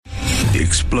The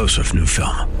explosive new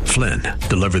film, Flynn,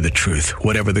 deliver the truth,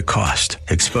 whatever the cost,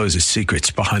 exposes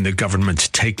secrets behind the government's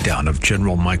takedown of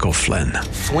General Michael Flynn.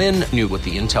 Flynn knew what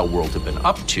the intel world had been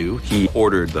up to. He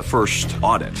ordered the first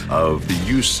audit of the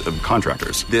use of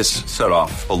contractors. This set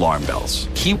off alarm bells.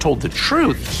 He told the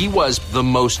truth. He was the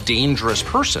most dangerous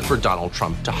person for Donald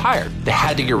Trump to hire. They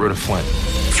had to get rid of Flynn.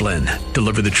 Flynn,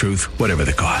 deliver the truth, whatever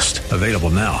the cost. Available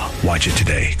now. Watch it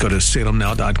today. Go to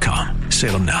salemnow.com.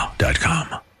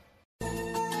 salemnow.com.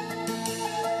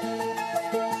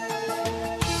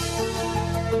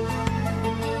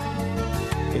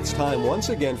 It's time once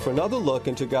again for another look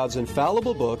into God's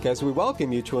infallible book as we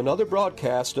welcome you to another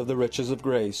broadcast of the Riches of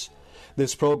Grace.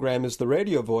 This program is the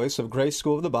radio voice of Grace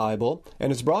School of the Bible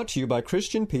and is brought to you by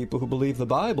Christian people who believe the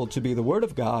Bible to be the Word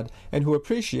of God and who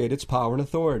appreciate its power and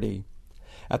authority.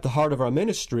 At the heart of our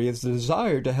ministry is the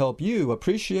desire to help you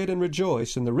appreciate and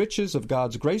rejoice in the riches of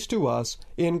God's grace to us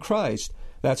in Christ.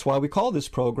 That's why we call this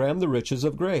program the Riches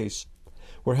of Grace.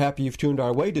 We're happy you've tuned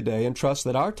our way today and trust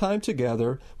that our time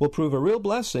together will prove a real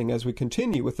blessing as we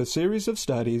continue with a series of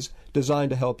studies designed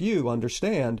to help you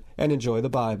understand and enjoy the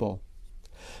Bible.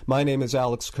 My name is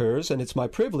Alex Kurz, and it's my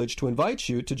privilege to invite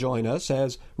you to join us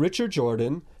as Richard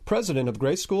Jordan, president of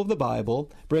Grace School of the Bible,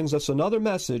 brings us another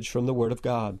message from the Word of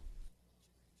God.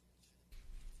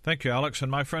 Thank you, Alex.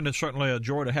 And my friend, it's certainly a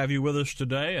joy to have you with us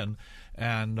today,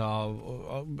 and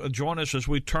join us as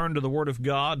we turn to the Word of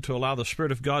God to allow the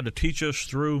Spirit of God to teach us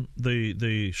through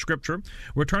the Scripture.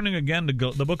 We're turning again to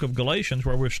the book of Galatians,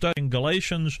 where we're studying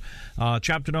Galatians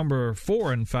chapter number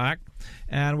 4, in fact,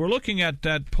 and we're looking at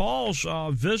Paul's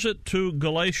visit to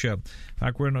Galatia. In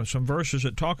fact, we're in some verses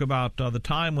that talk about the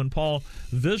time when Paul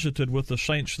visited with the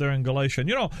saints there in Galatia. And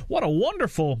you know, what a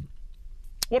wonderful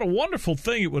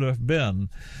thing it would have been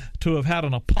to have had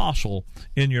an apostle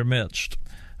in your midst.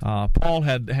 Paul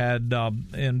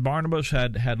and Barnabas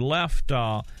had left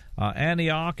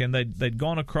Antioch, and they'd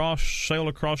sailed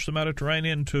across the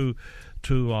Mediterranean to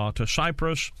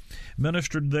Cyprus,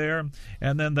 ministered there,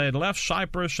 and then they had left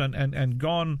Cyprus and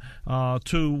gone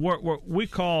to what we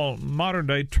call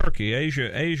modern-day Turkey.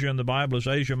 Asia in the Bible is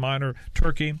Asia Minor,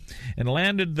 Turkey, and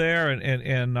landed there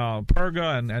in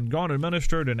Perga and gone and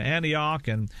ministered in Antioch,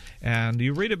 and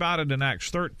you read about it in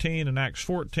Acts 13 and Acts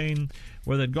 14,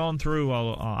 where they'd gone through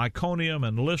Iconium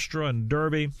and Lystra and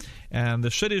Derbe and the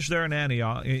cities there in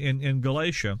Antioch, in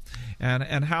Galatia,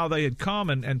 and how they had come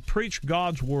and preached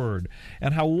God's Word,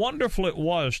 and how wonderful it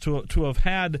was to have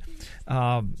had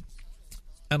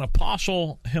an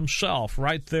apostle himself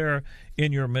right there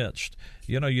in your midst.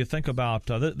 You know, you think about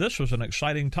this was an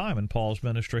exciting time in Paul's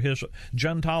ministry. His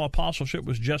Gentile apostleship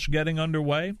was just getting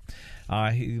underway.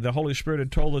 The Holy Spirit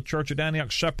had told the church at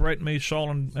Antioch, "Separate me, Saul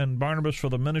and Barnabas, for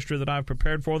the ministry that I've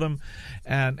prepared for them."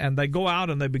 And they go out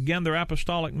and they begin their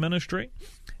apostolic ministry.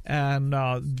 And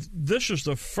this is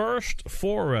the first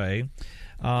foray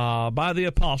by the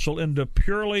apostle into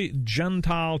purely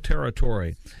Gentile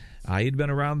territory. He'd been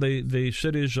around the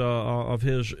cities of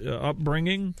his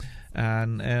upbringing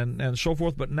and so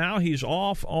forth, but now he's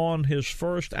off on his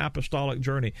first apostolic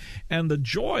journey. And the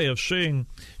joy of seeing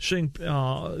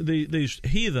these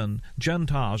heathen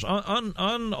Gentiles,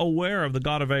 unaware of the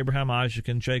God of Abraham, Isaac,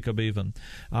 and Jacob even,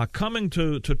 coming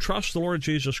to trust the Lord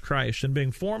Jesus Christ and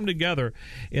being formed together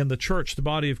in the church, the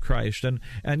body of Christ. And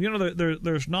you know,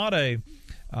 there's not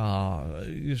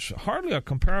it's hardly a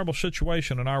comparable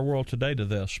situation in our world today to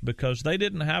this, because they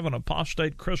didn't have an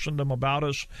apostate Christendom about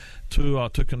us to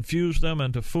confuse them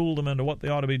and to fool them into what they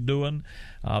ought to be doing.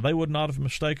 They would not have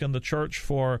mistaken the church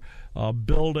for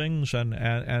buildings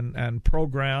and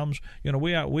programs. You know,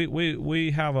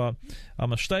 we have a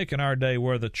mistake in our day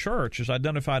where the church is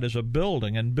identified as a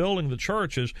building, and building the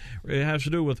church it has to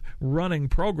do with running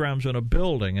programs in a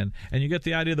building, and you get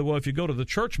the idea that, well, if you go to the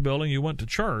church building, you went to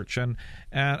church, and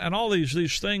all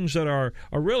these things that are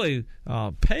really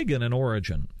pagan in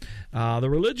origin. The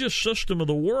religious system of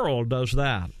the world does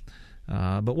that.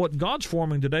 But what God's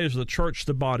forming today is the church,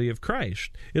 the body of Christ.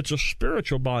 It's a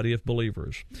spiritual body of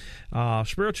believers,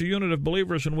 spiritual unit of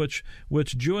believers in which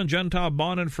Jew and Gentile,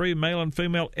 bond and free, male and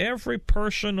female, every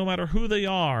person, no matter who they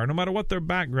are, no matter what their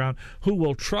background, who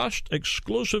will trust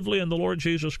exclusively in the Lord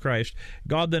Jesus Christ,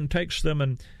 God then takes them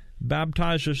and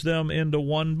baptizes them into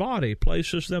one body,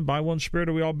 places them by one Spirit.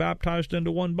 Are we all baptized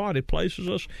into one body? Places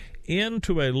us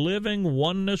into a living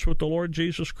oneness with the Lord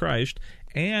Jesus Christ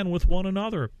and with one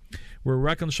another. We're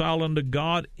reconciled unto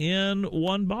God in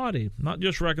one body. Not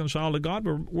just reconciled to God,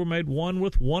 but we're made one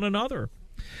with one another.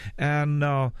 And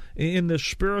in this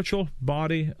spiritual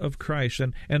body of Christ,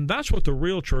 and that's what the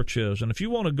real church is. And if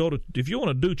you want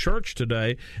to do church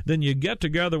today, then you get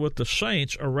together with the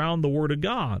saints around the Word of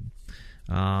God.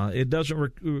 It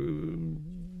doesn't.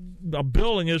 A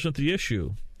building isn't the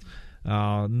issue.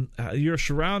 Your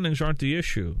surroundings aren't the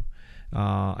issue.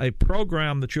 A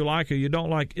program that you like or you don't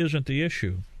like isn't the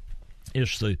issue.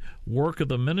 It's the work of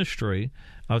the ministry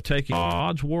of taking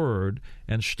God's Word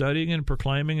and studying and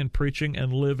proclaiming and preaching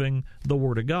and living the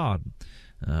Word of God.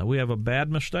 We have a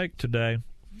bad mistake today.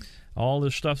 All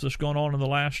this stuff that's going on in the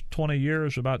last 20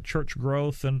 years about church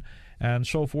growth and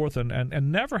so forth,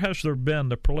 and never has there been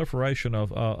the proliferation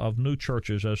of new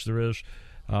churches as there is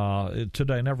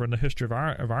today, never in the history of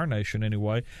our nation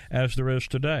anyway, as there is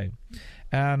today.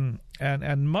 And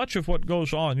much of what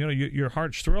goes on, your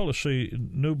heart's thrilled to see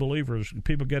new believers,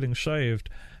 people getting saved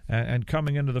and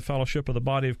coming into the fellowship of the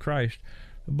body of Christ.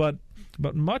 But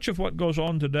much of what goes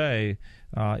on today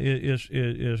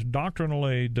is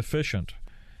doctrinally deficient.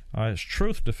 It's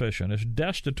truth deficient. It's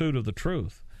destitute of the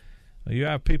truth. You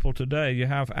have people today,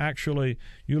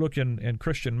 you look in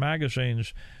Christian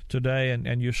magazines today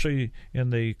and you see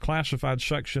in the classified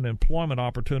section employment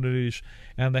opportunities,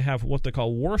 and they have what they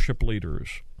call worship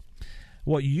leaders.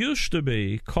 What used to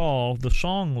be called the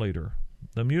song leader,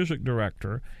 the music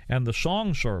director, and the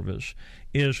song service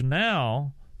is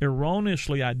now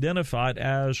erroneously identified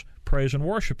as praise and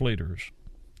worship leaders.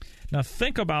 Now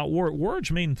think about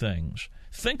words mean things.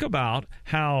 Think about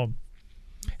how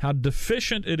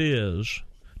deficient it is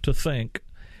to think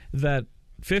that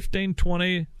 15,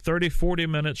 20, 30, 40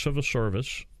 minutes of a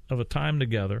service, of a time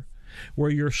together, where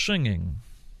you're singing,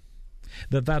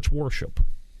 that's worship.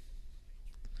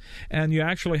 And you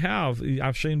actually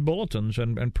I've seen bulletins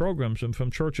and programs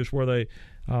from churches where they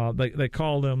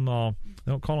call them,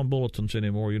 they don't call them bulletins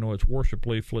anymore, it's worship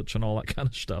leaflets and all that kind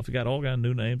of stuff. You got all kind of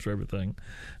new names for everything.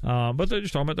 But they're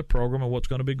just talking about the program and what's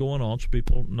going to be going on so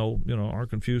people aren't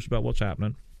confused about what's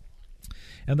happening.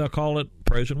 And they'll call it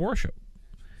praise and worship.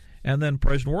 And then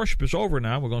praise and worship is over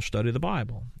now, we're going to study the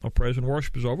Bible. Or praise and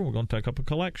worship is over, we're going to take up a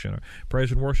collection. Or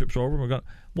praise and worship's over,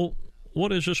 well,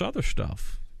 what is this other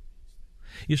stuff?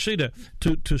 You see,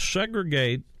 to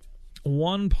segregate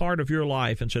one part of your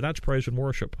life and say that's praise and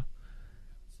worship,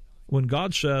 when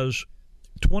God says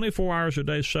 24 hours a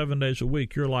day, 7 days a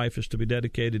week, your life is to be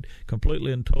dedicated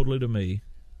completely and totally to me,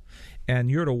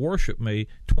 and you're to worship me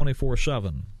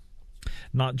 24/7,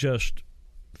 not just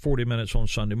 40 minutes on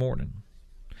Sunday morning.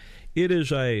 It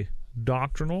is a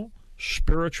doctrinal,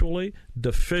 spiritually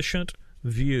deficient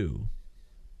view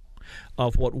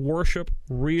of what worship,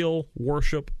 real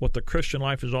worship, what the Christian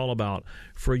life is all about,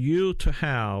 for you to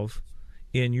have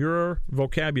in your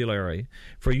vocabulary,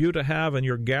 for you to have in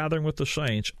your gathering with the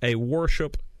saints, a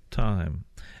worship time,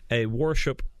 a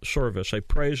worship service, a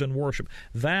praise and worship.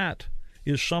 That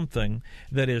is something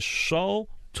that is so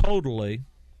totally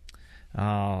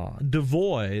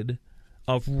devoid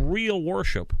of real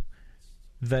worship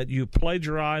that you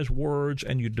plagiarize words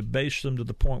and you debase them to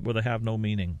the point where they have no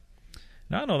meaning.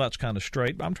 Now, I know that's kind of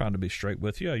straight, but I'm trying to be straight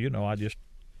with you. I just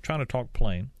trying to talk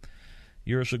plain.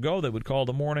 Years ago, they would call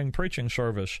the morning preaching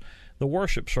service the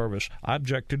worship service. I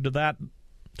objected to that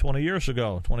 20 years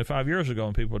ago, 25 years ago,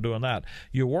 when people were doing that.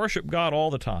 You worship God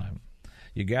all the time.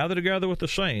 You gather together with the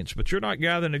saints, but you're not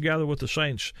gathering together with the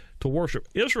saints to worship.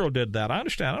 Israel did that. I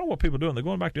understand. I don't know what people are doing. They're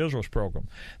going back to Israel's program.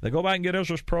 They go back and get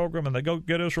Israel's program, and they go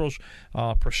get Israel's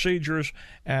procedures,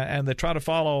 and they try to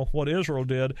follow what Israel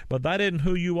did, but that isn't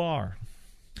who you are.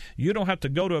 You don't have to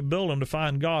go to a building to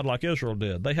find God like Israel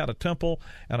did. They had a temple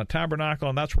and a tabernacle,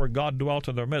 and that's where God dwelt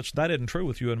in their midst. That isn't true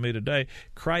with you and me today.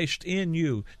 Christ in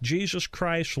you. Jesus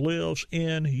Christ lives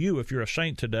in you if you're a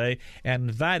saint today, and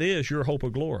that is your hope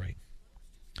of glory.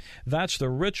 That's the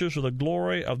riches of the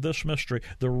glory of this mystery,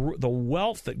 the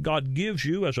wealth that God gives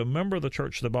you as a member of the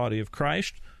church of the body of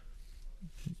Christ,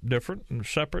 different and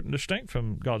separate and distinct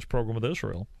from God's program with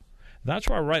Israel. That's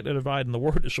why rightly dividing the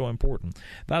word is so important.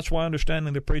 That's why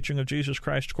understanding the preaching of Jesus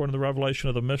Christ according to the revelation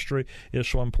of the mystery is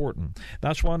so important.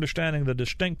 That's why understanding the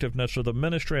distinctiveness of the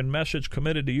ministry and message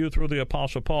committed to you through the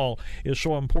Apostle Paul is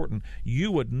so important.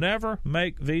 You would never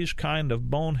make these kind of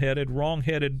boneheaded,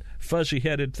 wrong-headed,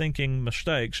 fuzzy-headed thinking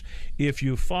mistakes if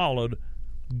you followed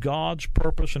God's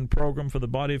purpose and program for the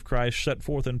body of Christ set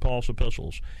forth in Paul's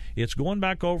epistles. It's going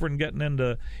back over and getting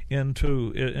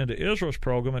into Israel's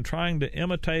program and trying to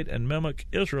imitate and mimic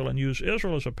Israel and use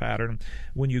Israel as a pattern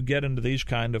when you get into these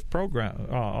kind of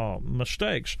program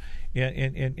mistakes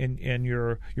in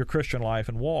your Christian life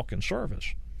and walk and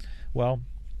service. Well,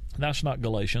 that's not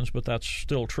Galatians, but that's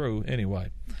still true anyway.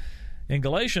 In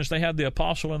Galatians, they had the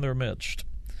apostle in their midst.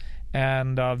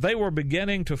 And they were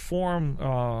beginning to form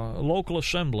local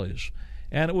assemblies.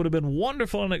 And it would have been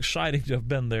wonderful and exciting to have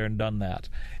been there and done that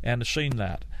and seen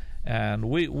that. And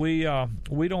we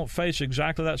don't face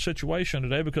exactly that situation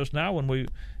today, because now in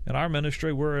our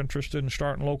ministry, we're interested in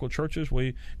starting local churches.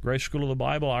 Grace School of the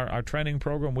Bible, our training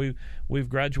program, we've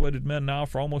graduated men now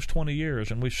for almost 20 years,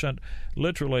 and we've sent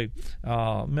literally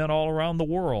men all around the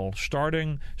world,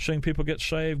 seeing people get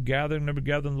saved, gathering them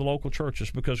together in the local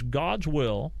churches, because God's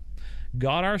will,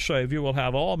 God our Savior, will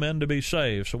have all men to be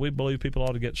saved. So we believe people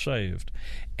ought to get saved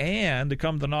and to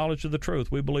come to the knowledge of the truth.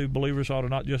 We believe believers ought to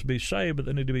not just be saved, but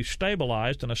they need to be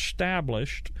stabilized and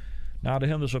established. Now to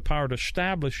him there's a power to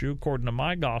establish you according to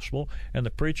my gospel and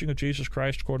the preaching of Jesus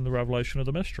Christ according to the revelation of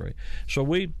the mystery. So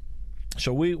we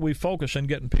focus on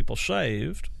getting people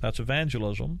saved. That's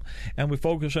evangelism. And we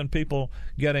focus on people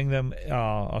getting them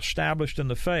established in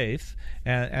the faith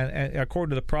and according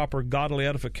to the proper godly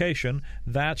edification.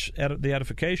 That's the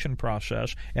edification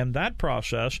process. And that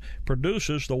process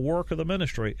produces the work of the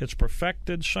ministry. It's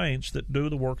perfected saints that do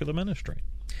the work of the ministry.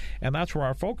 And that's where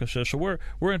our focus is. So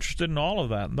we're interested in all of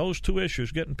that. And those two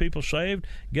issues, getting people saved,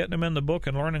 getting them in the book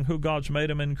and learning who God's made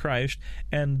them in Christ.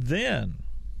 And then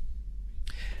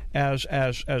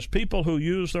as people who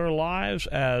use their lives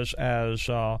as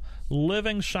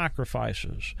living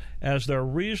sacrifices, as their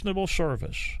reasonable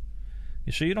service.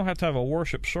 You see, you don't have to have a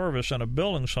worship service in a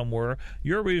building somewhere.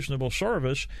 Your reasonable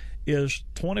service is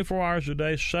 24 hours a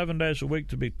day, 7 days a week,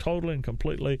 to be totally and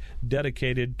completely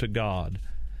dedicated to God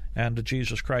and to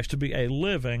Jesus Christ, to be a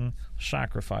living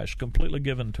sacrifice, completely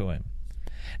given to Him.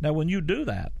 Now, when you do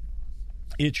that,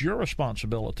 it's your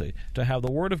responsibility to have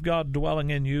the Word of God dwelling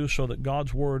in you, so that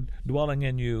God's Word dwelling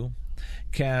in you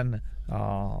can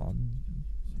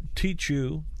teach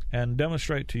you and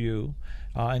demonstrate to you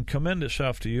and commend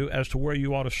itself to you as to where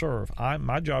you ought to serve.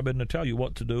 My job isn't to tell you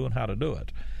what to do and how to do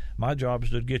it. My job is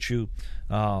to get you,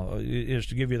 is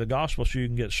to give you the gospel so you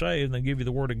can get saved, and then give you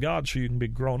the Word of God so you can be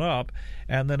grown up,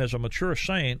 and then as a mature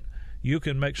saint, you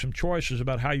can make some choices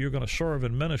about how you're going to serve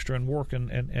and minister and work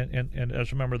and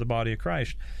as a member of the body of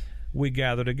Christ. We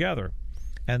gather together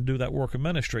and do that work of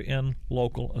ministry in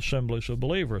local assemblies of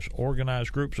believers,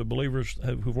 organized groups of believers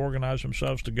who've organized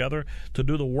themselves together to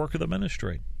do the work of the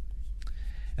ministry.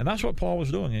 And that's what Paul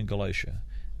was doing in Galatia.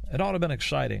 It ought to have been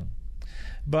exciting.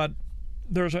 But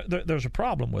there's a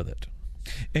problem with it.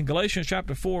 In Galatians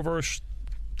chapter 4, verse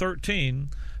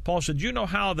 13, Paul said, "You know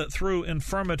how that through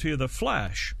infirmity of the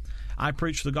flesh I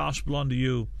preached the gospel unto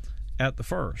you at the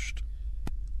first."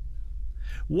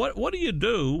 What do you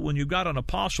do when you've got an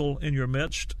apostle in your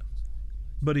midst,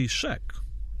 but he's sick?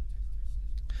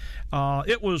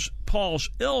 It was Paul's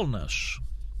illness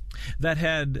that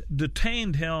had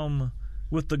detained him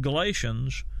with the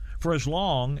Galatians for as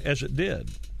long as it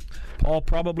did. Paul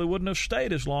probably wouldn't have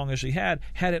stayed as long as he had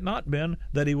it not been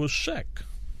that he was sick.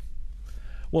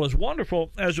 Well, as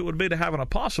wonderful as it would be to have an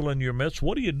apostle in your midst,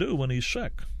 what do you do when he's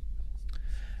sick?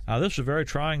 This is a very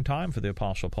trying time for the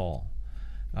Apostle Paul.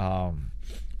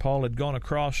 Paul had gone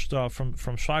across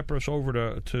from Cyprus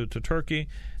over to Turkey,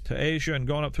 to Asia, and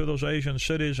gone up through those Asian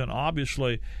cities, and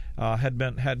obviously had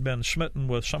been smitten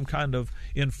with some kind of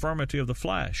infirmity of the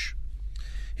flesh.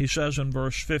 He says in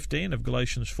verse 15 of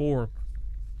Galatians 4,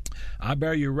 "I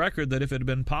bear you record that if it had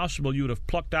been possible, you would have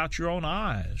plucked out your own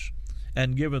eyes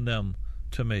and given them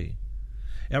to me."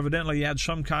 Evidently, he had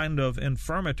some kind of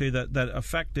infirmity that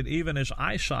affected even his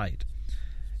eyesight.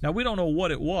 Now, we don't know what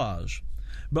it was,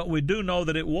 but we do know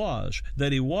that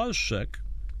he was sick,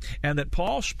 and that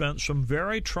Paul spent some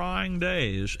very trying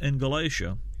days in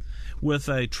Galatia with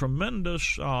a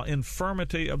tremendous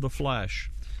infirmity of the flesh.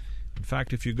 In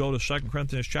fact, if you go to 2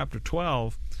 Corinthians chapter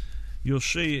 12, you'll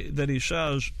see that he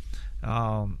says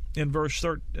in verse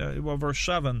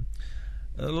 7,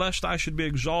 "Lest I should be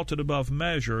exalted above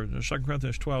measure," 2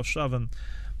 Corinthians 12:7,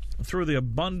 "through the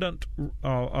abundant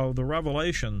of the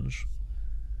revelations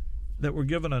that were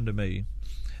given unto me,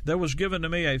 there was given to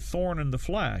me a thorn in the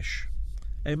flesh,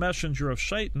 a messenger of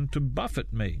Satan to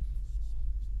buffet me,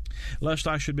 lest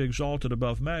I should be exalted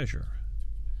above measure.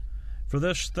 For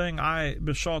this thing I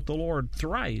besought the Lord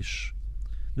thrice,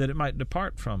 that it might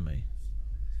depart from me.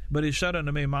 But he said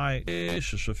unto me, My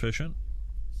grace is sufficient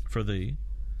for thee,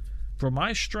 for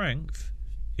my strength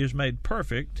is made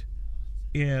perfect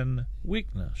in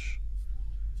weakness."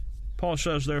 Paul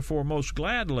says, "Therefore, most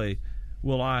gladly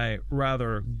will I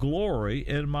rather glory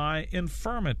in my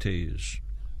infirmities,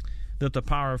 that the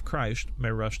power of Christ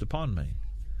may rest upon me."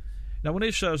 Now, when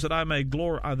he says that I may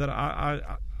glory,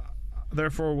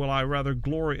 therefore will I rather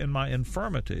glory in my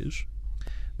infirmities,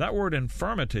 that word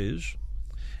infirmities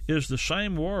is the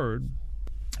same word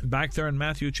back there in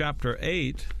Matthew chapter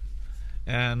 8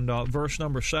 and verse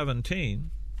number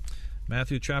 17.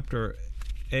 Matthew chapter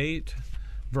 8,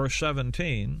 verse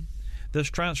 17, that's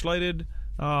translated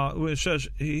It says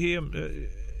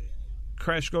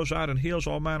Christ goes out and heals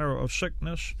all manner of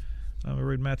sickness. I'm going to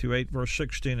read Matthew 8, verse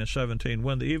 16 and 17.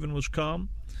 When the even was come,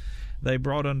 they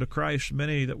brought unto Christ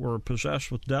many that were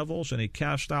possessed with devils, and he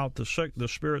cast out the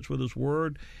spirits with his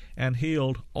word, and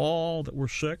healed all that were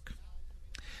sick,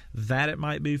 that it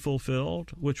might be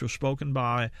fulfilled, which was spoken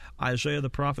by Isaiah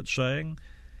the prophet, saying,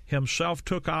 Himself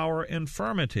took our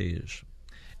infirmities,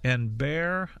 and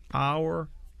bare our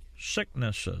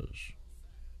sicknesses.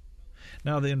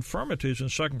 Now, the infirmities in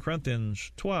 2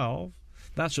 Corinthians 12,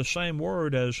 that's the same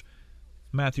word as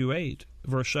Matthew 8,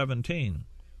 verse 17,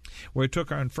 where he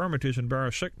took our infirmities and bare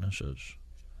our sicknesses.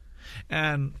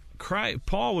 And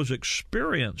Paul was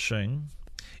experiencing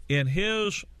in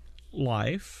his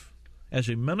life, as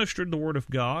he ministered the Word of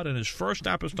God in his first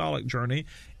apostolic journey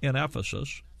in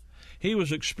Ephesus, he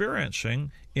was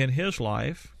experiencing in his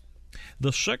life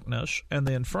the sickness and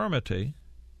the infirmity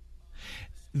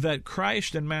that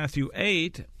Christ in Matthew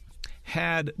 8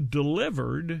 had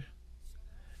delivered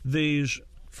these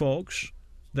folks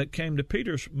that came to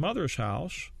Peter's mother's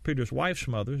house, Peter's wife's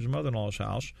mother, his mother-in-law's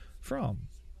house, from.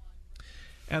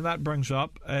 And that brings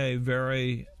up a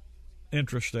very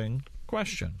interesting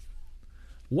question.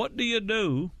 What do you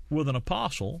do with an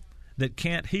apostle that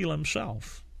can't heal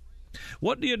himself?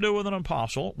 What do you do with an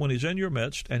apostle when he's in your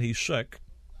midst and he's sick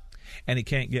and he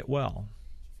can't get well?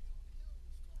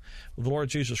 The Lord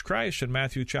Jesus Christ in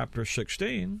Matthew chapter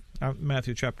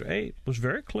 8 was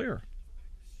very clear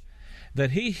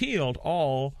that he healed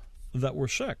all that were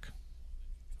sick.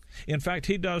 In fact,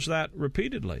 he does that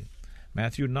repeatedly.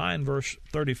 Matthew 9, verse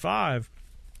 35,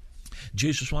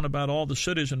 Jesus went about all the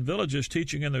cities and villages,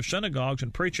 teaching in their synagogues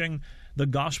and preaching the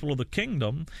gospel of the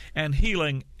kingdom and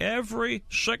healing every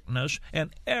sickness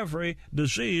and every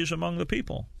disease among the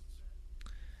people.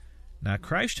 Now,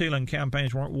 Christ healing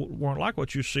campaigns weren't like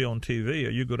what you see on TV or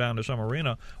you go down to some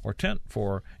arena or tent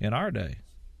for in our day.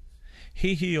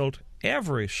 He healed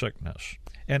every sickness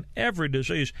and every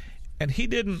disease, and he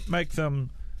didn't make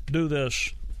them do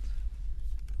this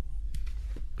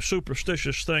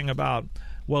superstitious thing about,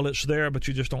 well, it's there, but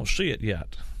you just don't see it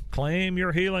yet. Claim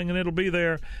your healing and it'll be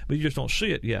there, but you just don't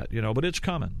see it yet, but it's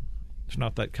coming. It's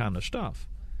not that kind of stuff.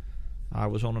 I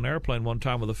was on an airplane one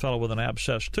time with a fellow with an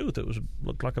abscessed tooth. It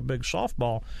looked like a big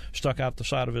softball stuck out the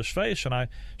side of his face, and I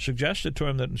suggested to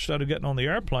him that instead of getting on the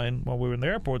airplane while we were in the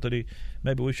airport, that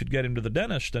maybe we should get him to the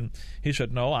dentist. And he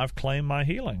said, no, I've claimed my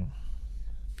healing.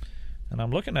 And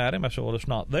I'm looking at him. I said, well, it's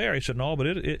not there. He said, no, but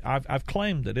I've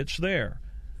claimed it. It's there.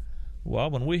 Well,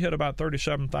 when we hit about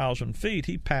 37,000 feet,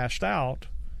 he passed out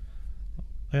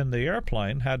in the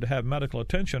airplane, had to have medical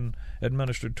attention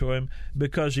administered to him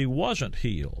because he wasn't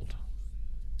healed.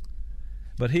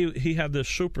 But he had this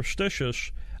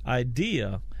superstitious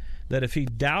idea that if he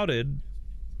doubted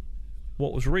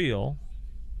what was real,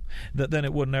 that then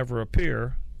it would never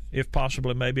appear, if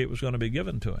possibly maybe it was going to be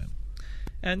given to him.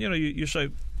 And, you say,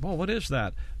 well, what is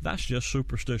that? That's just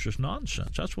superstitious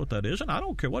nonsense. That's what that is. And I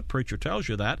don't care what preacher tells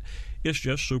you that. It's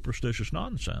just superstitious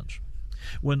nonsense.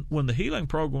 When the healing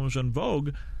program was in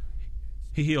vogue,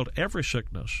 he healed every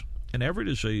sickness and every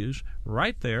disease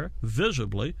right there,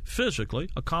 visibly, physically,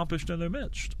 accomplished in their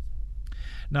midst.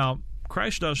 Now,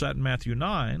 Christ does that in Matthew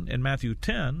 9. In Matthew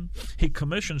 10, he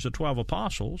commissions the 12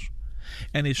 apostles,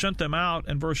 and he sent them out.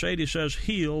 In verse 8, he says,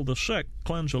 heal the sick,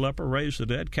 cleanse the leper, raise the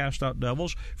dead, cast out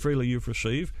devils, freely you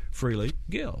receive, freely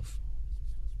give.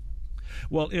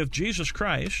 Well, if Jesus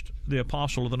Christ, the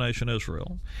apostle of the nation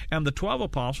Israel, and the 12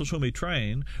 apostles whom he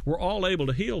trained were all able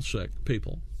to heal sick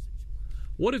people,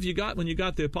 what have you got when you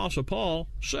got the apostle Paul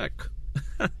sick?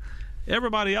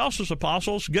 Everybody else's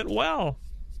apostles get well,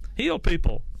 heal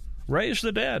people, raise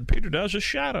the dead. Peter does his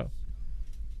shadow,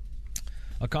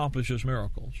 accomplishes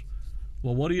miracles.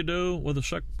 Well, what do you do with a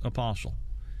sick apostle?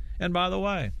 And by the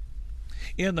way,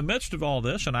 in the midst of all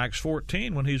this, in Acts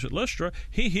 14, when he's at Lystra,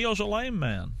 he heals a lame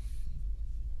man.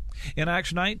 In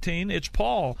Acts 19, it's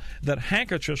Paul that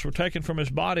handkerchiefs were taken from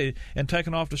his body and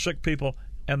taken off to sick people,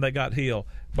 and they got healed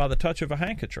by the touch of a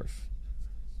handkerchief.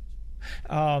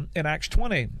 In Acts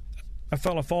 20, a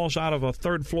fellow falls out of a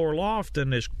third-floor loft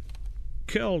and is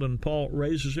killed, and Paul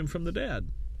raises him from the dead.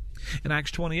 In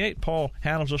Acts 28, Paul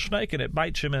handles a snake, and it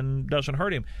bites him and doesn't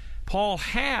hurt him. Paul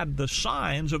had the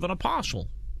signs of an apostle.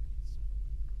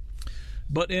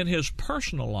 But in his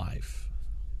personal life,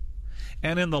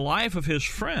 and in the life of his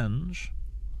friends,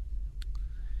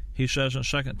 he says in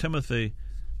 2 Timothy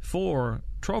 4,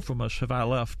 Trophimus have I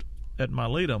left at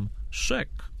Miletum sick.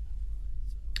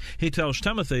 He tells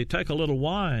Timothy, take a little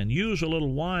wine, use a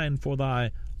little wine for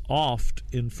thy oft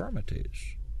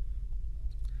infirmities.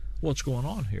 What's going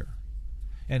on here?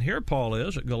 And here Paul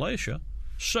is at Galatia,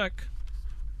 sick,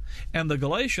 And the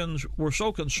Galatians were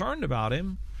so concerned about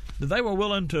him that they were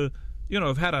willing to,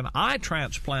 have had an eye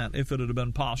transplant, if it had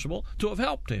been possible, to have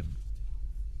helped him.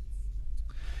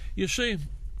 You see,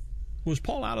 was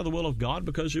Paul out of the will of God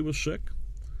because he was sick?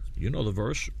 You know the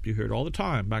verse. You hear it all the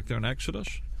time back there in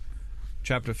Exodus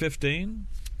chapter 15,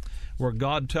 where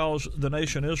God tells the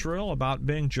nation Israel about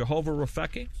being Jehovah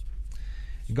Rapheki.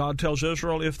 God tells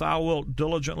Israel, if thou wilt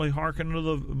diligently hearken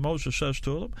to Moses says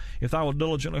to them, if thou wilt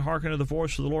diligently hearken to the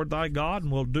voice of the Lord thy God,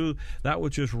 and will do that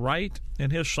which is right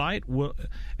in his sight,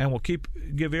 and will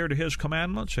give ear to his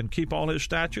commandments, and keep all his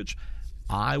statutes,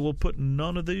 I will put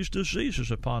none of these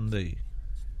diseases upon thee,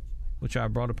 which I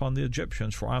brought upon the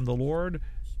Egyptians, for I am the Lord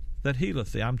that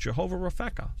healeth thee. I'm Jehovah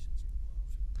Rapheki.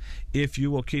 If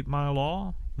you will keep my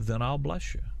law, then I'll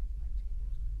bless you.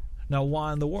 Now,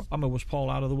 why in the world? Was Paul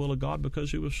out of the will of God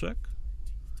because he was sick?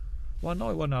 Well, no,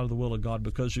 he wasn't out of the will of God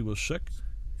because he was sick.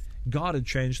 God had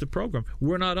changed the program.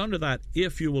 We're not under that,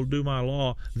 if you will do my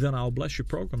law, then I'll bless you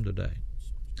program today.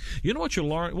 You know what you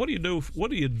learn? What do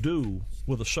you do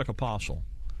with a sick apostle?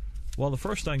 Well, the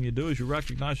first thing you do is you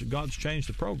recognize that God's changed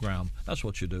the program. That's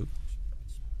what you do.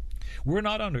 We're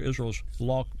not under Israel's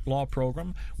law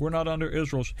program. We're not under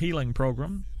Israel's healing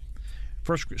program.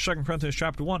 2 Corinthians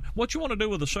chapter 1. What you want to do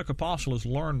with the sick apostle is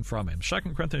learn from him. 2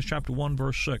 Corinthians chapter 1,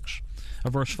 verse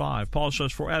 5. Paul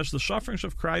says, for as the sufferings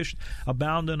of Christ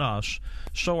abound in us,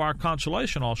 so our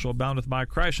consolation also aboundeth by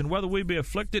Christ. And whether we be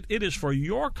afflicted, it is for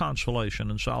your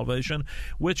consolation and salvation,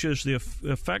 which is the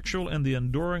effectual and the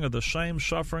enduring of the same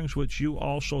sufferings which you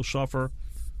also suffer.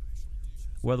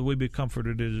 Whether we be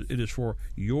comforted, it is for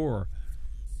your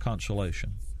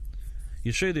consolation.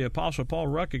 You see, the Apostle Paul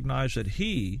recognized that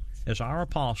he, as our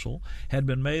apostle, had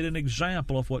been made an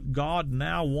example of what God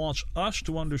now wants us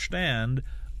to understand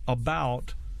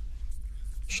about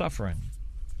suffering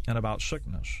and about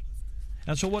sickness.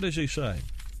 And so what does he say?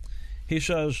 He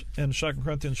says in 2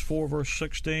 Corinthians 4, verse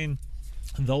 16,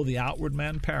 though the outward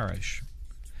man perish,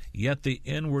 yet the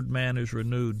inward man is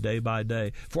renewed day by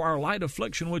day. For our light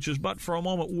affliction, which is but for a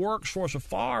moment, works for us a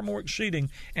far more exceeding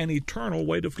and eternal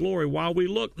weight of glory, while we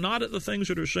look not at the things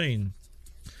that are seen,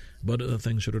 but at the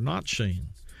things that are not seen.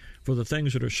 For the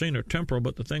things that are seen are temporal,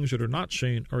 but the things that are not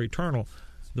seen are eternal.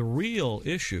 The real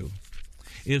issue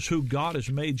is who God has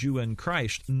made you in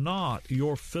Christ, not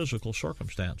your physical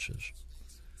circumstances.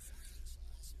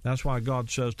 That's why God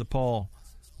says to Paul,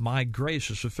 my grace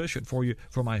is sufficient for you,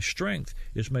 for my strength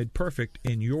is made perfect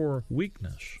in your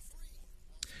weakness.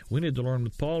 We need to learn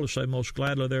with Paul to say, most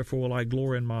gladly therefore will I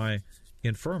glory in my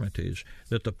infirmities,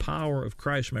 that the power of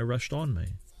Christ may rest on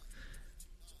me.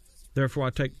 Therefore I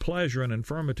take pleasure in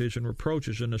infirmities and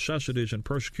reproaches and necessities and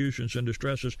persecutions and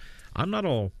distresses. I'm not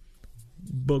all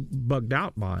buggered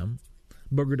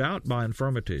out by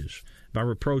infirmities, by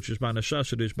reproaches, by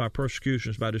necessities, by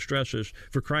persecutions, by distresses,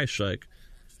 for Christ's sake.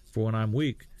 For when I'm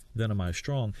weak, then am I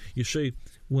strong. You see,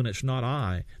 when it's not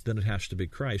I, then it has to be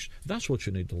Christ. That's what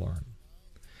you need to learn.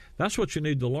 That's what you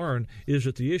need to learn, is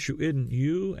that the issue isn't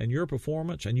you and your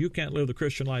performance, and you can't live the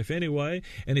Christian life anyway,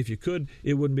 and if you could,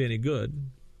 it wouldn't be any good,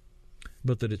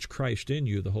 but that it's Christ in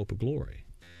you, the hope of glory.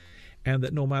 And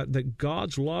that no matter that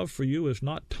God's love for you is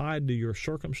not tied to your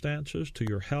circumstances, to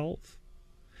your health,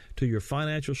 to your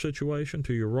financial situation,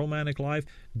 to your romantic life.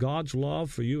 God's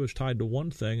love for you is tied to one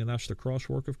thing, and that's the cross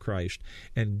work of Christ.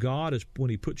 And God, is when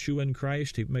he puts you in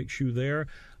Christ, he makes you there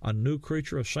a new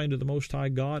creature, a saint of the Most High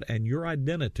God, and your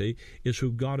identity is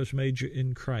who God has made you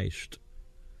in Christ,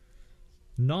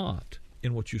 not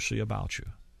in what you see about you.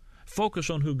 Focus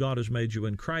on who God has made you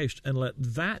in Christ, and let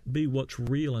that be what's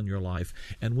real in your life.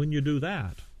 And when you do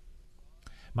that,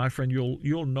 my friend,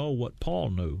 you'll know what Paul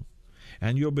knew,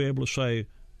 and you'll be able to say,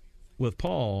 with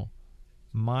Paul,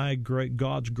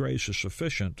 God's grace is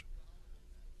sufficient.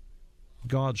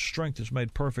 God's strength is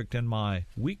made perfect in my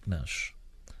weakness.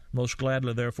 Most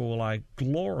gladly, therefore, will I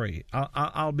glory.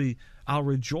 I'll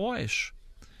rejoice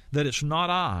that it's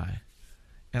not I,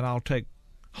 and I'll take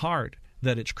heart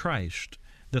that it's Christ,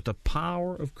 that the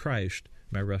power of Christ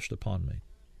may rest upon me.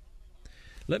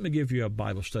 Let me give you a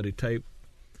Bible study tape.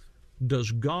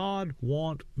 Does God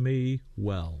want me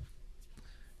well?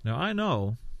 Now, I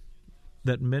know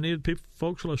that many of the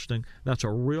folks listening, that's a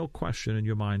real question in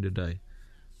your mind today.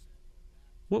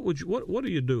 What do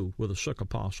you do with a sick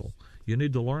apostle? You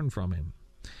need to learn from him.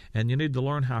 And you need to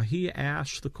learn how he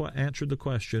answered the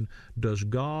question, does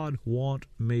God want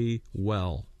me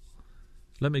well?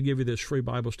 Let me give you this free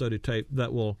Bible study tape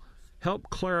that will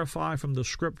help clarify from the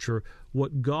Scripture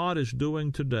what God is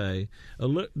doing today,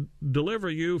 deliver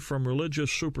you from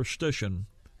religious superstition,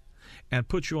 and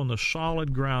put you on the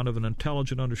solid ground of an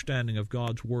intelligent understanding of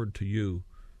God's Word to you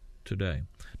today.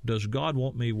 Does God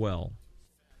want me well?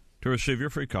 To receive your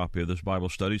free copy of this Bible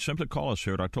study, simply call us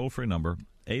here at our toll-free number,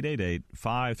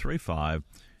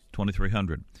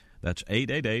 888-535-2300. That's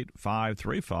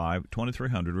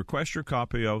 888-535-2300. Request your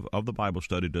copy of the Bible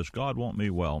study, Does God Want Me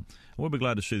Well? We'll be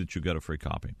glad to see that you get a free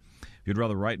copy. If you'd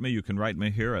rather write me, you can write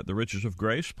me here at the Riches of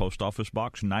Grace, Post Office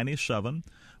Box 97,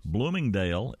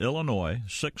 Bloomingdale, Illinois,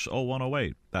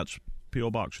 60108. That's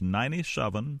P.O. Box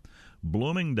 97,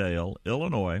 Bloomingdale,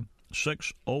 Illinois,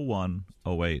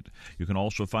 60108. You can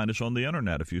also find us on the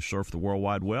Internet if you surf the World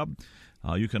Wide Web.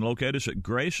 You can locate us at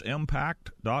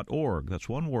graceimpact.org. That's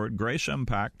one word,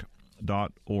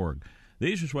 graceimpact.org. The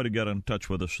easiest way to get in touch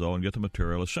with us, though, and get the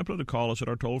material is simply to call us at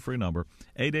our toll-free number,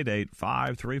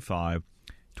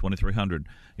 888-535-2300.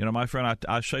 You know, my friend,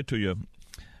 I say to you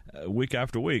week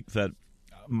after week that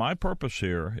my purpose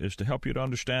here is to help you to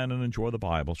understand and enjoy the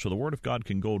Bible so the Word of God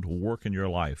can go to work in your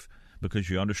life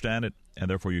because you understand it and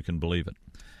therefore you can believe it.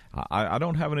 I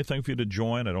don't have anything for you to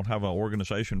join. I don't have an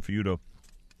organization for you to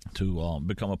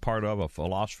become a part of, a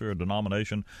philosophy or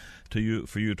denomination for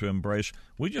you to embrace.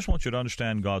 We just want you to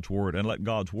understand God's Word and let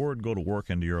God's Word go to work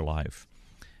into your life.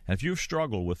 And if you've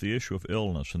struggled with the issue of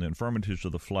illness and the infirmities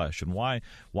of the flesh and why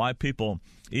people,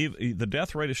 the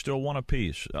death rate is still one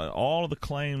apiece, all of the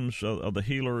claims of the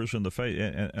healers and the faith,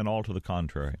 and all to the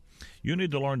contrary, you need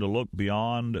to learn to look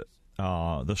beyond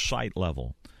the sight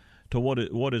level to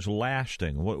what is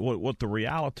lasting, what the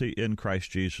reality in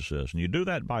Christ Jesus is. And you do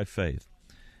that by faith.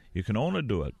 You can only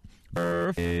do it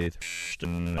by faith,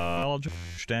 knowledge,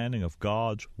 understanding of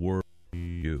God's Word to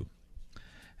you.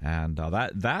 And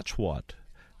that's what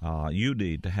you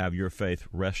need to have your faith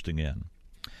resting in.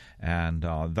 And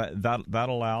that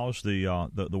allows the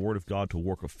Word of God to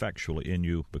work effectually in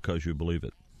you because you believe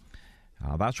it.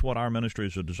 That's what our ministry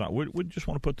is designed. We just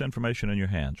want to put the information in your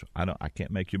hands. I can't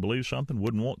make you believe something.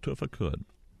 Wouldn't want to if I could.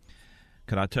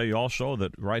 Can I tell you also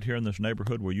that right here in this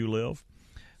neighborhood where you live,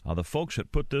 the folks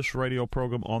that put this radio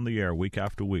program on the air week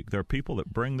after week, there are people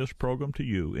that bring this program to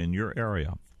you in your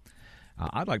area.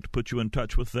 I'd like to put you in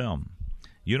touch with them.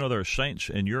 You know, there are saints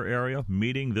in your area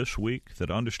meeting this week that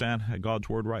understand how God's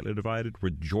Word rightly divided,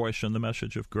 rejoice in the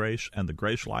message of grace, and the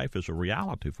grace life is a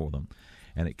reality for them,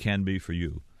 and it can be for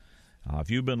you. If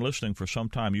you've been listening for some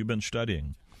time, you've been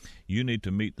studying, you need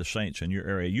to meet the saints in your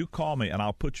area. You call me, and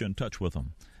I'll put you in touch with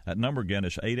them. That number again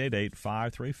is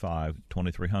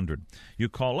 888-535-2300. You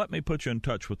call, let me put you in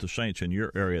touch with the saints in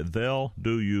your area. They'll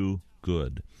do you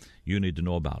good. You need to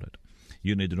know about it.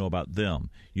 You need to know about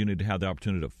them. You need to have the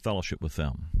opportunity to fellowship with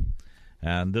them.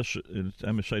 And this,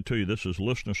 let me say to you, this is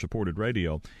listener-supported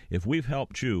radio. If we've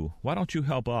helped you, why don't you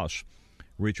help us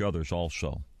reach others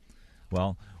also?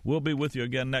 Well, we'll be with you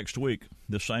again next week,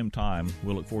 the same time.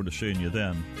 We'll look forward to seeing you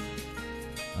then.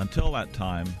 Until that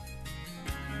time,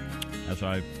 as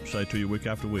I say to you week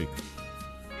after week,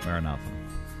 Maranatha.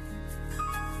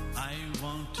 I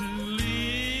want to live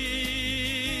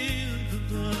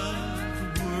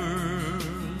above the world,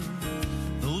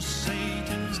 though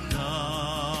Satan's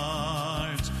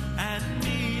darts at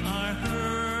me are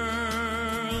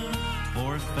hurled,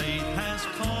 for faith has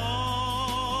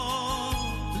called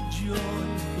the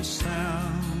joyful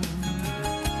sound,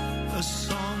 a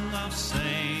song of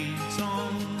saints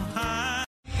on high.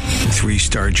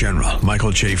 3-star General Michael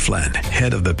J. Flynn,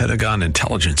 head of the Pentagon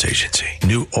Intelligence Agency,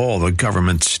 knew all the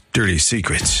government's dirty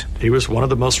secrets. He was one of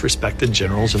the most respected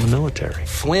generals in the military.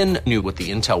 Flynn knew what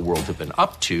the intel world had been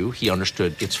up to. He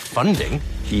understood its funding.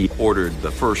 He ordered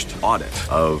the first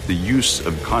audit of the use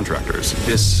of contractors.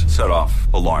 This set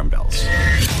off alarm bells.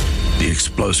 The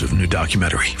explosive new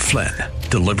documentary, Flynn,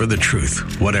 Deliver the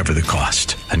Truth, Whatever the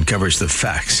Cost, uncovers the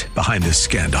facts behind this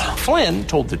scandal. Flynn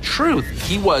told the truth.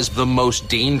 He was the most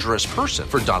dangerous person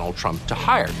for Donald Trump to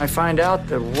hire. I find out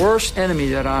the worst enemy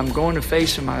that I'm going to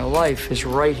face in my life is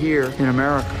right here in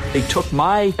America. They took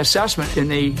my assessment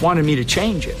and they wanted me to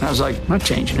change it. And I was like, I'm not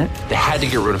changing it. They had to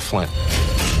get rid of Flynn.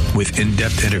 With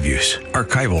in-depth interviews,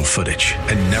 archival footage,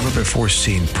 and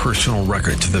never-before-seen personal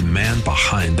records of the man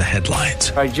behind the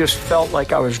headlines. I just felt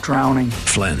like I was drowning.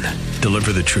 Flynn,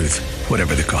 Deliver the Truth,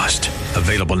 Whatever the Cost.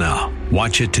 Available now.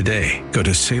 Watch it today. Go to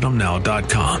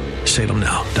salemnow.com.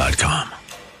 salemnow.com.